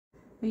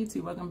Hey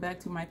YouTube, welcome back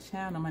to my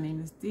channel. My name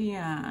is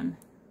Dion.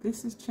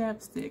 This is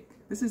Chapstick.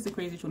 This is the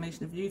crazy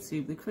nation of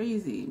YouTube. The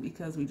crazy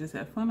because we just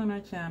have fun on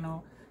our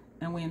channel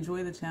and we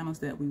enjoy the channels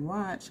that we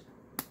watch.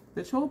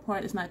 The troll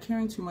part is not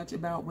caring too much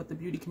about what the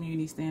beauty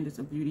community standards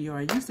of beauty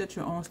are. You set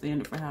your own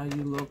standard for how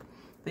you look.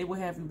 They will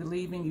have you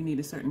believing you need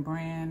a certain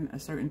brand, a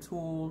certain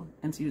tool,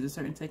 and to use a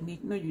certain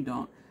technique. No, you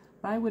don't.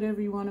 Buy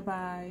whatever you want to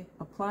buy,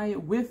 apply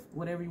it with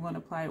whatever you want to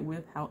apply it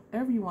with,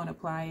 however you want to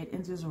apply it,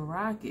 and just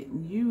rock it.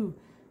 You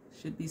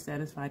should be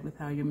satisfied with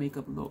how your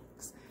makeup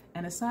looks.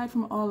 And aside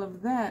from all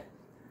of that,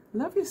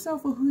 love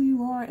yourself for who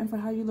you are and for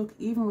how you look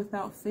even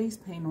without face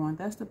paint on.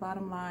 That's the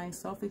bottom line.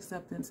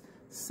 Self-acceptance,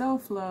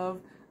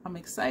 self-love. I'm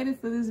excited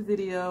for this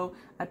video.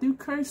 I do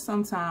curse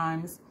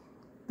sometimes.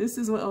 This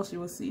is what else you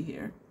will see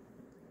here.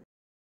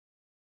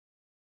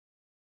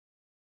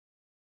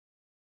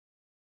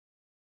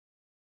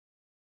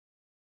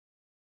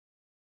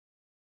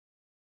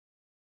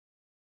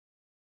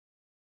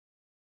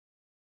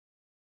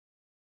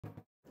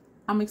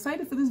 I'm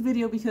excited for this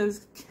video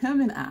because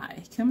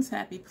Kim's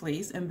happy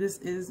place, and this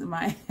is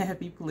my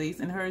happy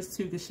place, and hers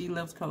too, because she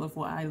loves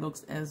colorful eye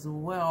looks as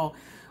well.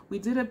 We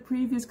did a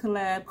previous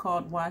collab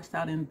called Washed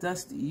Out and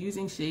Dusty,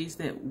 using shades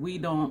that we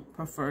don't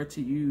prefer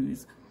to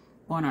use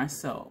on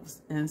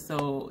ourselves. And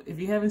so if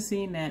you haven't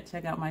seen that,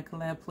 check out my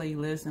collab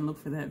playlist and look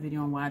for that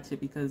video and watch it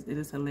because it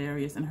is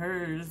hilarious. And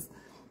hers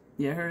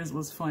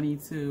was funny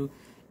too.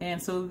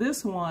 And so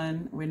this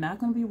one, we're not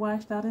going to be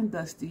washed out and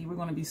dusty. We're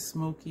going to be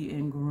smoky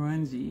and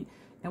grungy.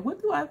 And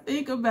what do I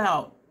think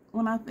about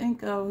when I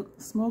think of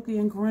smoky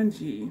and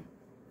grungy?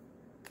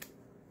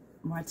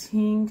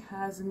 Martine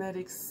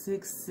Cosmetics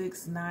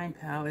 669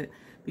 palette.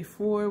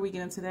 Before we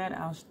get into that,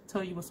 I'll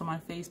tell you what's on my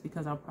face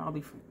because I'll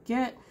probably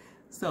forget.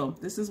 So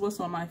this is what's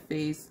on my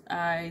face.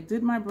 I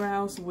did my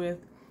brows with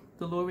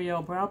the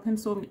L'Oreal brow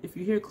pencil. If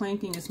you hear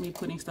clanking, it's me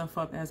putting stuff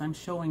up as I'm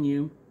showing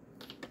you.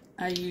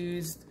 I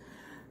used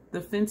the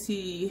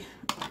Fenty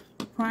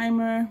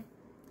primer,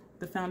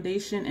 the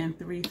foundation, and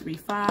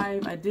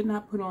 335. I did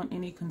not put on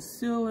any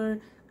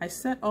concealer. I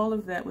set all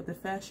of that with the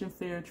Fashion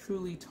Fair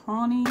Truly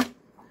Tawny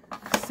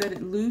Set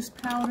It Loose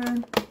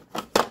powder.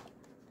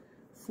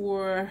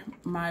 For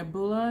my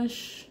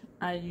blush,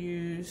 I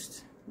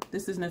used,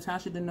 this is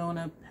Natasha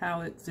Denona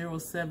Palette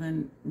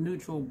 07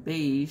 Neutral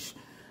Beige.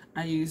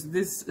 I used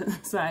this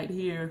side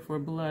here for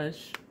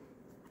blush.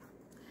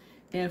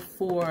 And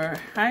for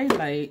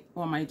highlight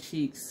on my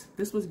cheeks,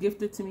 this was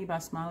gifted to me by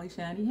Smiley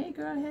Shiny. Hey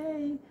girl,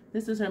 hey.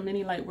 This is her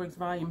Mini Lightworks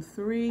Volume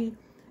 3.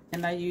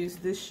 And I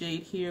used this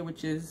shade here,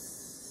 which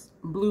is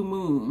Blue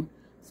Moon.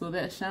 So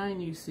that shine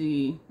you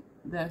see,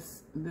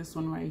 that's this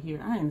one right here.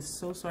 I am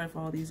so sorry for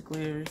all these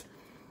glares.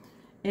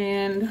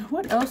 And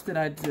what else did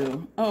I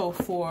do? Oh,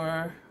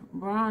 for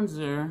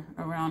bronzer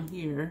around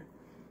here,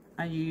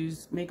 I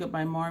used Makeup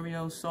by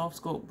Mario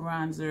Soft Sculpt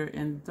Bronzer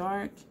in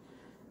Dark.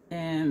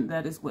 And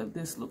that is what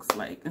this looks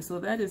like. And so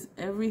that is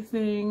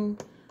everything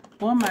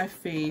on my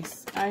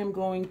face. I am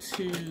going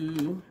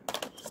to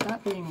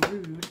stop being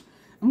rude.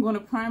 I'm going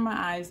to prime my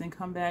eyes and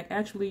come back.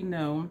 Actually,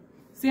 no.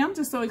 See, I'm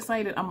just so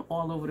excited. I'm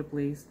all over the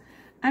place.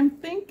 I'm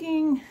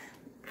thinking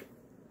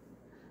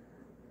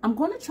I'm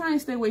going to try and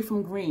stay away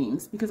from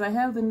greens because I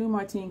have the new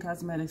Martine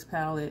Cosmetics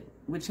palette,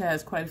 which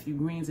has quite a few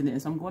greens in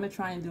it. So I'm going to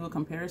try and do a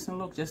comparison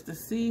look just to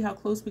see how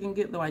close we can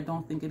get, though I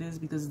don't think it is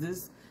because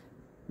this,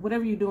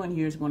 whatever you're doing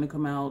here is going to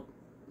come out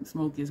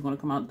smoky, is going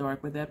to come out dark,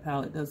 but that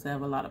palette does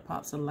have a lot of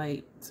pops of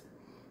light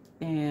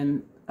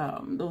and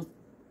those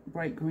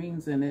bright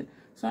greens in it.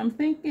 So I'm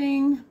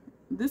thinking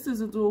this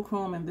is a dual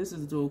chrome and this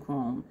is dual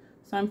chrome.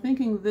 So I'm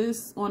thinking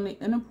this on the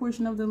inner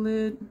portion of the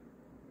lid,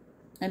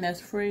 and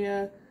that's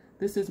Freya.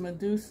 This is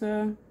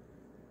Medusa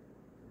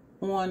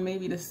on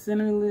maybe the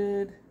center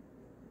lid,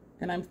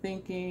 and I'm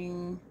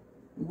thinking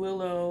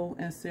Willow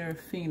and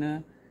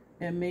Seraphina,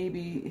 and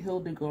maybe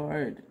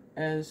Hildegard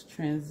as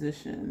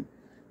transition.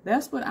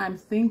 That's what I'm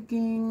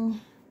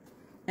thinking.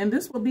 And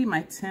this will be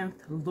my 10th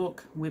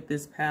look with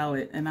this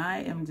palette, and I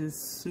am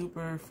just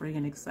super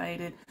friggin'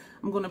 excited.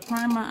 I'm going to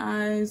prime my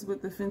eyes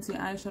with the Fenty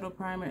eyeshadow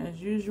primer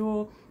as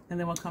usual, and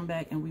then we'll come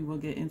back and we will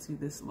get into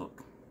this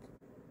look.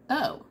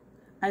 Oh,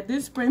 I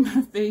did spray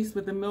my face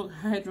with the Milk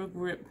Hydro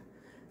Grip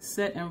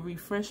Set and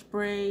Refresh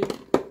Spray.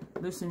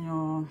 Listen,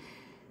 y'all,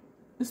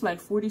 it's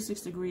like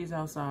 46 degrees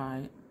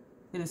outside.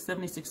 It is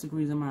 76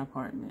 degrees in my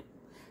apartment.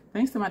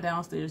 Thanks to my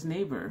downstairs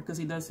neighbor, because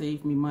he does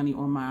save me money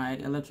on my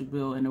electric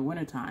bill in the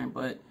wintertime,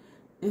 but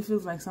it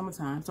feels like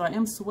summertime. So I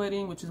am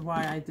sweating, which is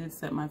why I did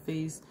set my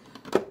face.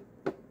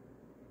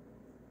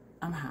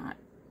 I'm hot.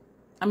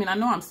 I mean, I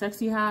know I'm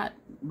sexy hot,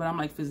 but I'm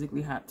like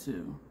physically hot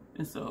too.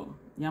 And so,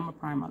 yeah, I'm gonna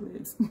prime my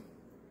lids.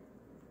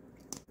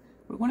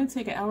 We're going to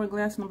take an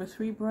Hourglass number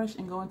 3 brush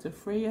and go into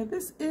Freya.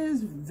 This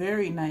is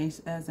very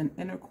nice as an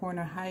inner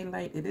corner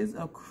highlight. It is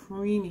a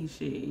creamy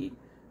shade.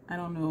 I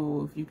don't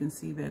know if you can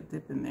see that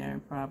dip in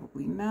there,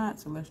 probably not.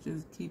 So let's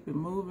just keep it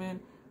moving.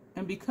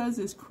 And because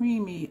it's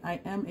creamy, I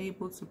am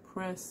able to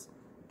press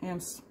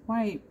and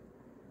swipe.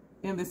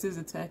 And this is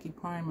a tacky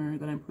primer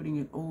that I'm putting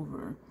it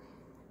over.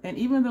 And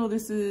even though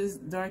this is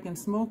dark and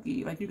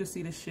smoky, like you can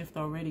see the shift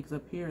already, because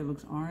up here it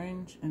looks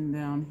orange, and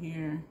down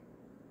here,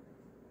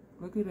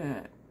 look at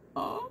that.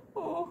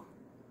 Oh,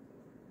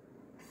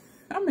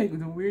 I'm making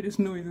the weirdest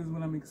noises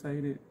when I'm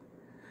excited.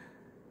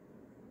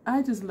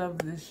 I just love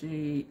this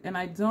shade, and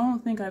I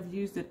don't think I've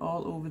used it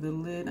all over the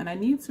lid, and I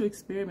need to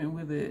experiment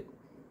with it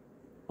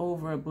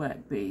over a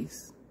black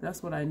base.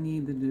 That's what I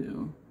need to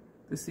do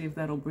to see if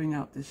that'll bring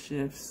out the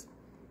shifts.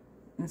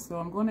 And so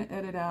I'm going to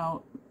edit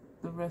out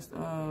the rest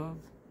of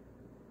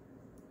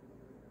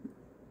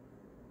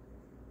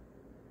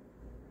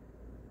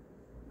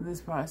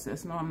this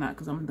process. No, I'm not,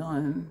 because I'm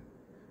done.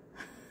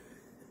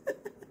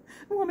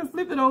 I'm going to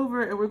flip it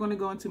over and we're going to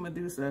go into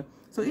Medusa.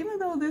 So even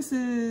though this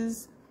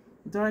is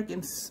dark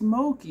and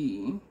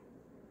smoky,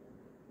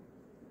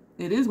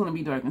 it is going to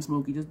be dark and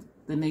smoky, just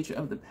the nature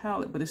of the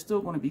palette, but it's still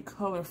going to be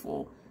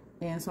colorful.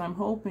 And so I'm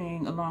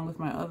hoping, along with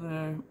my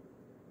other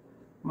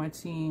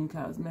Martine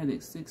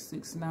Cosmetics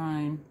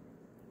 669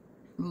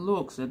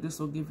 looks, that this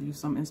will give you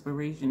some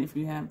inspiration if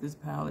you have this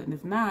palette. And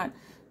if not,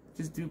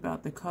 just dupe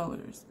out the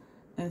colors.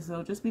 And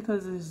so just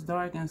because it's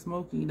dark and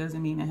smoky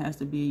doesn't mean it has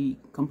to be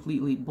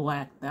completely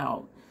blacked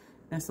out.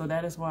 And so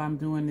that is why I'm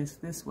doing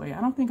this way. I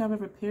don't think I've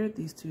ever paired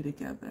these two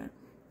together.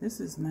 This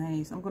is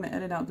nice. I'm going to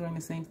edit out doing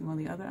the same thing on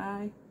the other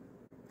eye.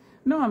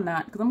 No, I'm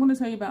not, because I'm going to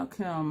tell you about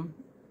Kim.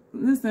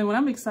 Listen, when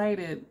I'm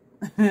excited,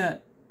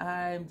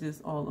 I'm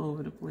just all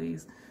over the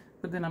place.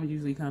 But then I'm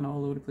usually kind of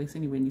all over the place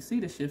anyway. And you see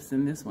the shifts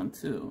in this one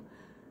too.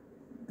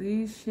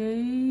 These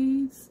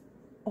shades.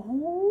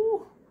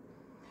 Oh,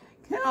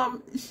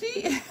 Kim,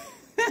 she...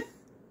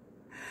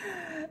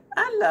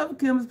 I love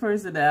Kim's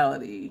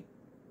personality.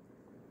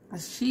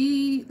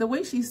 The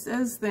way she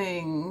says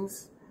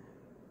things,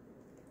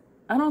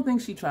 I don't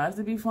think she tries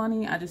to be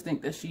funny. I just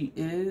think that she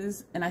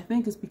is. And I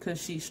think it's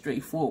because she's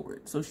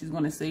straightforward. So she's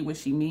going to say what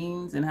she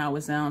means, and how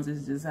it sounds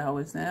is just how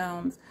it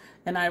sounds.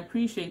 And I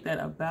appreciate that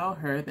about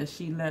her, that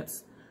she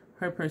lets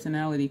her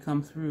personality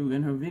come through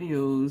in her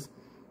videos,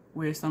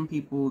 where some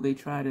people, they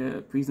try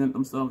to present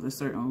themselves a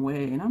certain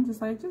way. And I'm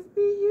just like, just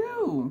be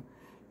you.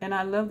 And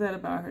I love that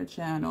about her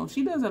channel.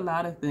 She does a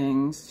lot of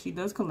things. She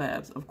does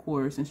collabs, of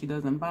course, and she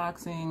does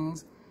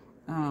unboxings.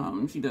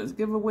 She does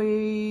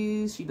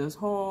giveaways. She does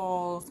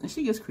hauls, and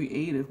she gets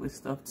creative with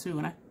stuff too.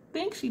 And I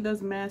think she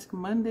does Mask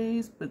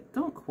Mondays, but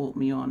don't quote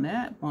me on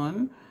that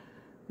one.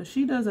 But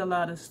she does a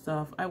lot of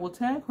stuff. I will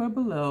tag her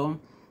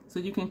below, so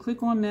you can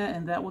click on that,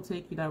 and that will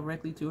take you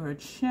directly to her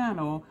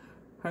channel.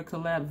 Her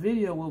collab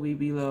video will be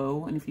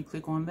below, and if you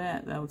click on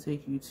that, that will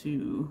take you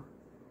to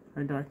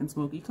her dark and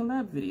smoky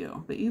collab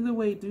video. But either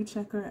way, do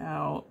check her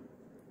out.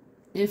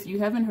 If you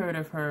haven't heard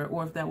of her,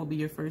 or if that will be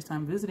your first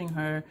time visiting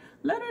her,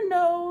 let her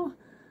know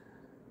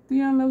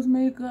Dion Loves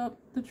Makeup,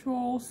 the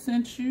troll,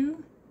 sent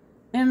you.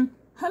 And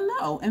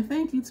hello, and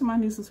thank you to my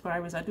new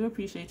subscribers. I do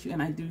appreciate you,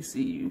 and I do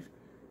see you.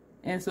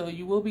 And so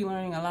you will be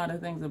learning a lot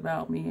of things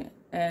about me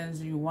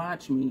as you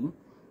watch me.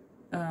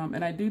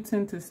 And I do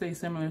tend to say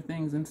similar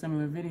things in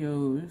similar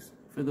videos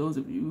for those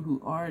of you who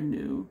are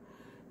new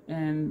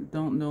and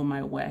don't know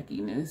my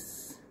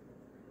wackiness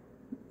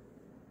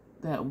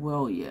that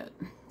well yet.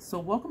 So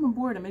welcome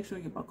aboard, and make sure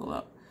you buckle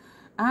up.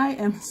 I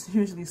am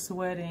seriously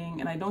sweating,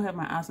 and I don't have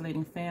my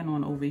oscillating fan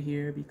on over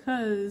here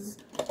because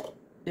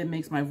it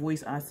makes my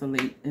voice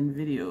oscillate in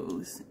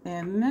videos.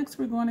 And next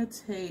we're going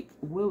to take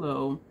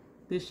Willow,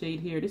 this shade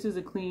here. This is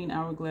a clean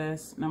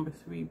Hourglass number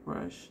 3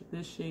 brush,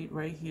 this shade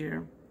right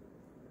here.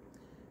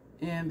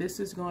 And this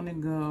is going to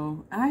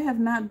go, I have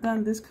not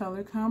done this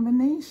color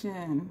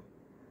combination.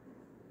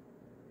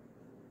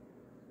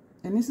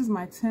 And this is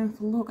my 10th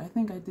look. I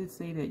think I did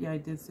say that. Yeah, I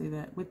did say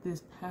that. With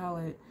this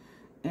palette.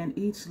 And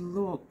each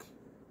look,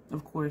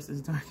 of course,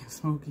 is dark and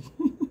smoky.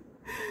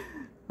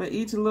 But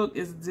each look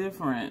is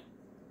different.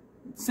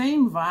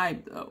 Same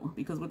vibe, though.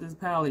 Because with this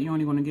palette, you're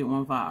only going to get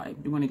one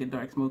vibe. You're going to get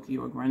dark, smoky,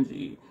 or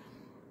grungy.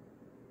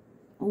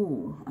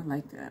 Ooh, I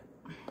like that.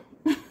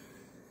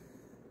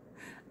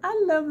 I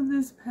love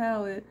this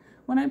palette.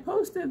 When I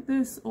posted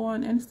this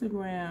on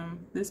Instagram,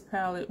 this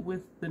palette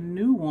with the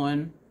new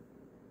one,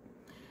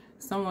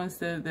 someone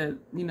said that,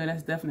 you know,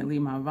 that's definitely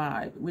my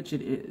vibe, which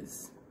it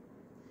is.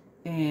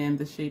 And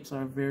the shapes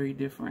are very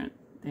different.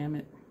 Damn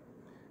it.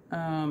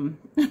 And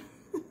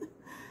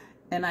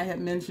I had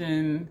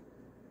mentioned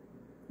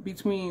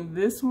between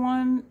this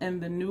one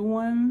and the new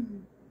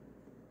one,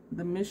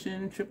 the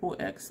Mission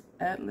XXX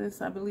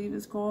Atlas, I believe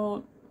it's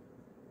called.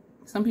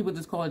 Some people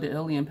just call it the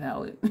Alien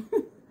palette.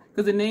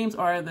 Because the names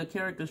are the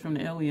characters from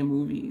the Alien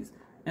movies.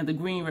 And the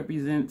green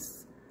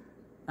represents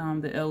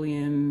the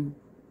alien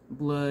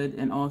blood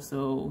and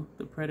also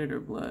the predator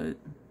blood,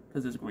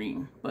 because it's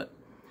green. But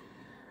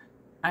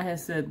I had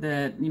said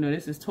that, you know,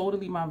 this is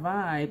totally my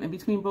vibe. And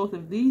between both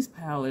of these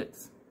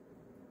palettes,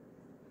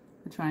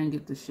 I try and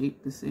get the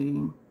shape the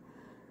same.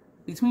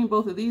 Between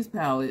both of these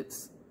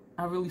palettes,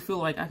 I really feel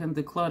like I can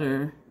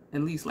declutter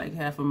at least like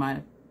half of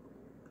my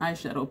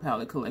eyeshadow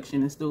palette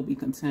collection and still be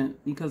content,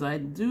 because I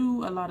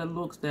do a lot of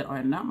looks that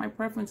are not my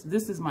preference.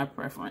 This is my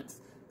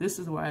preference. This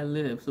is where I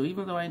live. So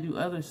even though I do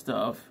other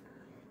stuff,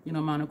 you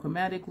know,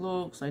 monochromatic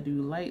looks. I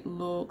do light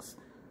looks,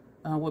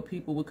 what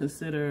people would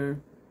consider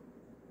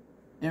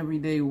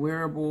everyday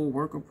wearable,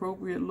 work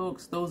appropriate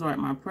looks. Those aren't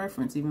my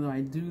preference, even though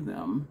I do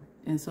them.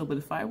 And so, but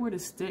if I were to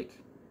stick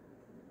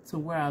to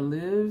where I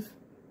live,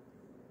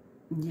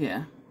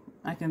 yeah,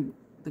 I can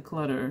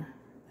declutter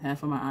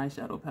half of my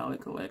eyeshadow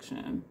palette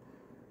collection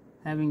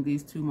having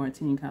these two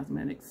Martine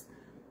Cosmetics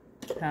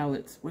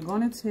palettes. We're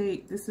going to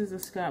take, this is a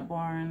Scott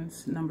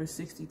Barnes number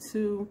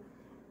 62.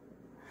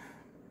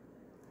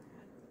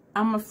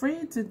 I'm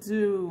afraid to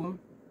do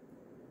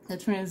a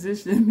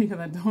transition because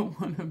I don't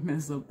want to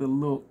mess up the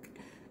look.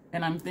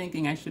 And I'm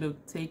thinking I should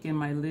have taken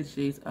my lid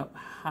shades up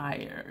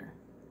higher.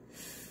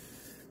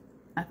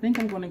 I think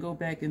I'm going to go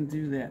back and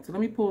do that. So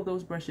let me pull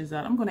those brushes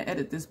out. I'm going to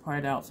edit this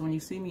part out. So when you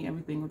see me,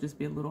 everything will just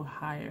be a little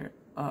higher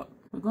up.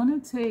 We're going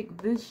to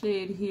take this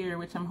shade here,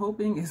 which I'm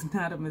hoping is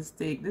not a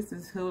mistake. This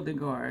is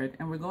Hildegard.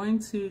 And we're going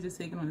to just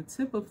take it on the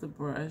tip of the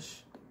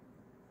brush.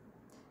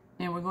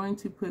 And we're going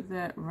to put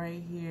that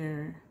right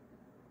here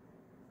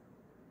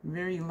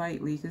very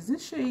lightly. Because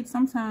this shade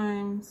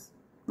sometimes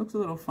looks a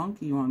little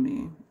funky on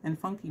me. And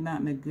funky not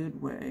in a good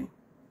way.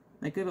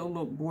 Like it'll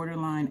look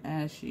borderline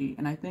ashy.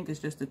 And I think it's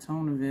just the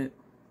tone of it.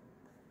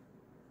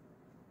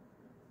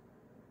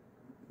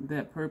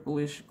 That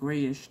purplish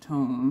grayish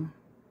tone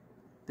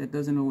that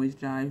doesn't always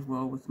jive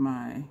well with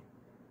my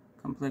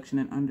complexion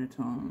and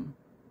undertone.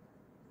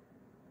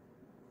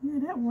 Yeah,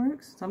 that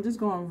works. So I'm just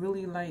going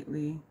really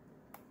lightly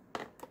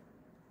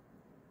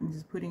and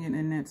just putting it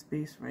in that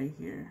space right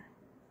here.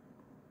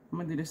 I'm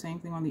gonna do the same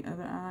thing on the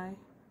other eye.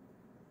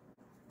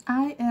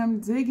 I am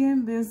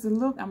digging this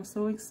look. I'm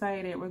so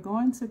excited. We're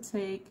going to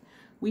take,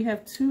 we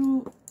have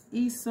two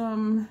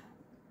Esom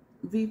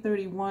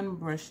V31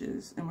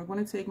 brushes, and we're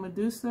going to take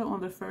Medusa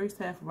on the first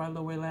half of our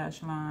lower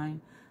lash line,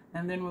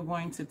 and then we're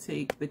going to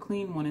take the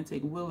clean one and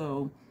take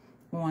Willow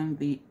on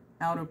the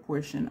outer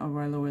portion of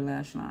our lower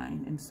lash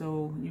line. And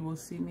so you will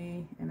see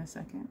me in a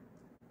second.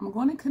 I'm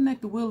going to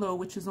connect Willow,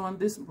 which is on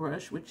this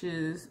brush, which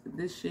is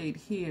this shade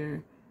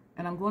here,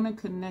 and I'm going to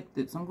connect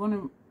it. So I'm going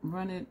to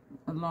run it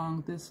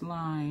along this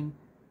line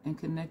and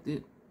connect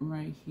it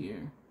right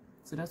here.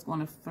 So that's going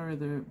to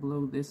further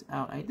blow this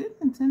out. I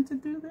didn't intend to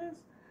do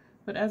this,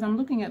 but as I'm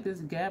looking at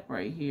this gap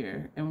right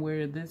here and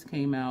where this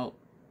came out,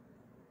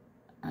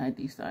 I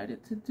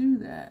decided to do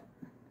that.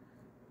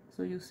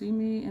 So you'll see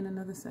me in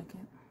another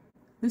second.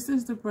 This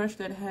is the brush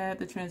that had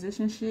the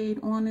transition shade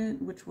on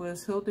it, which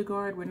was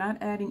Hildegard. We're not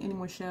adding any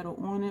more shadow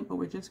on it, but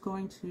we're just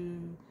going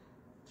to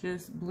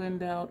just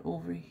blend out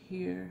over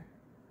here.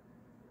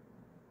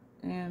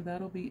 And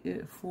that'll be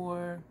it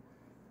for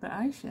the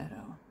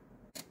eyeshadow.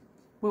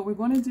 What we're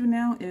going to do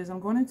now is I'm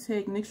going to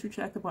take NYX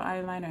Retractable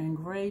Eyeliner in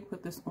gray,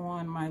 put this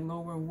on my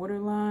lower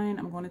waterline.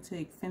 I'm going to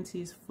take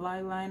Fenty's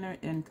Fly Liner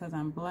in Cause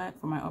I'm Black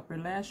for my upper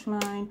lash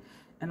line.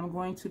 And I'm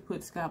going to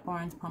put Scott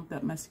Barnes Pumped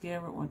Up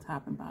Mascara on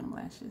top and bottom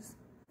lashes.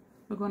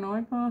 We're going to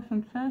wipe off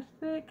some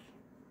chapstick.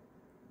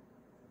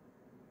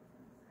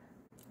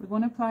 We're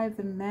going to apply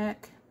the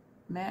MAC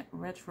Matte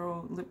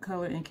Retro Lip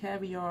Color in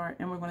Caviar,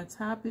 and we're going to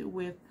top it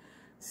with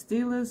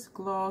Stila's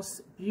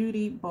Gloss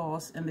Beauty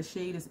Boss, and the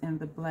shade is in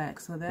the black.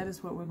 So that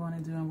is what we're going to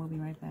do, and we'll be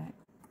right back.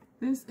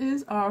 This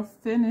is our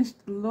finished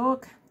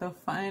look, the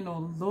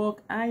final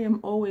look. I am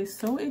always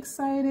so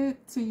excited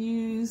to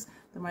use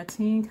the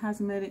Martine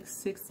Cosmetics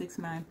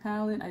 669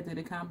 palette. I did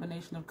a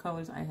combination of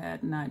colors I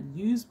had not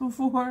used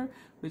before,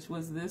 which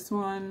was this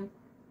one,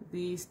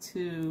 these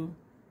two,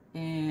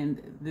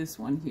 and this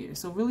one here.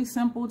 So really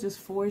simple, just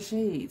 4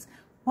 shades.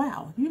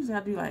 Wow, usually I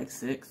do like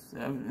 6,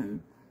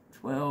 7,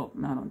 12.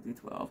 No, I don't do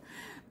 12.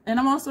 And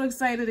I'm also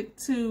excited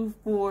too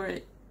for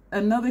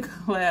another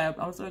collab.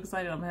 I'm so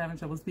excited I'm having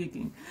trouble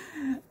speaking.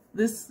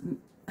 This,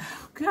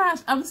 gosh,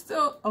 I'm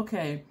still,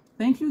 okay.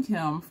 Thank you,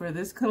 Kim, for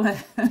this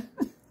collab.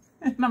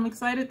 And I'm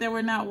excited that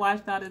we're not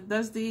washed out and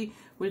dusty.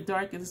 We're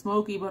dark and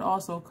smoky, but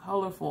also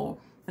colorful.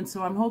 And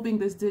so I'm hoping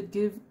this did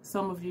give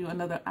some of you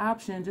another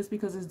option. Just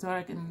because it's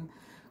dark and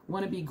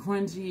want to be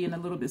grungy and a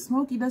little bit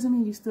smoky doesn't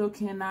mean you still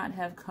cannot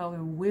have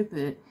color with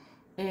it.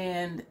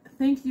 And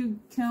thank you,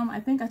 Kim. I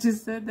think I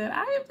just said that.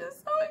 I am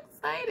just so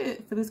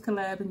excited for this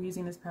collab and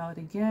using this palette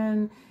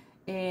again.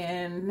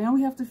 And now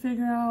we have to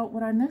figure out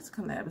what our next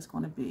collab is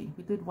going to be.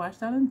 We did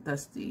washed out and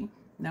dusty.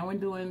 Now we're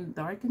doing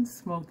dark and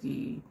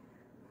smoky.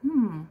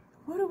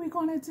 What are we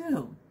going to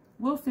do?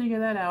 We'll figure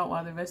that out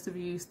while the rest of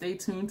you stay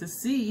tuned to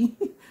see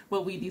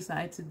what we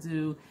decide to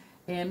do.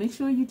 And make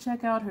sure you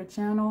check out her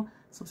channel,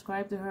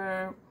 subscribe to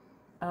her,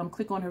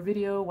 click on her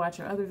video, watch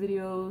her other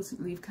videos,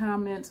 leave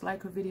comments,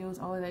 like her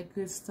videos, all of that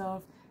good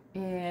stuff.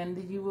 And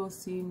you will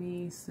see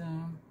me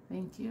soon.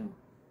 Thank you.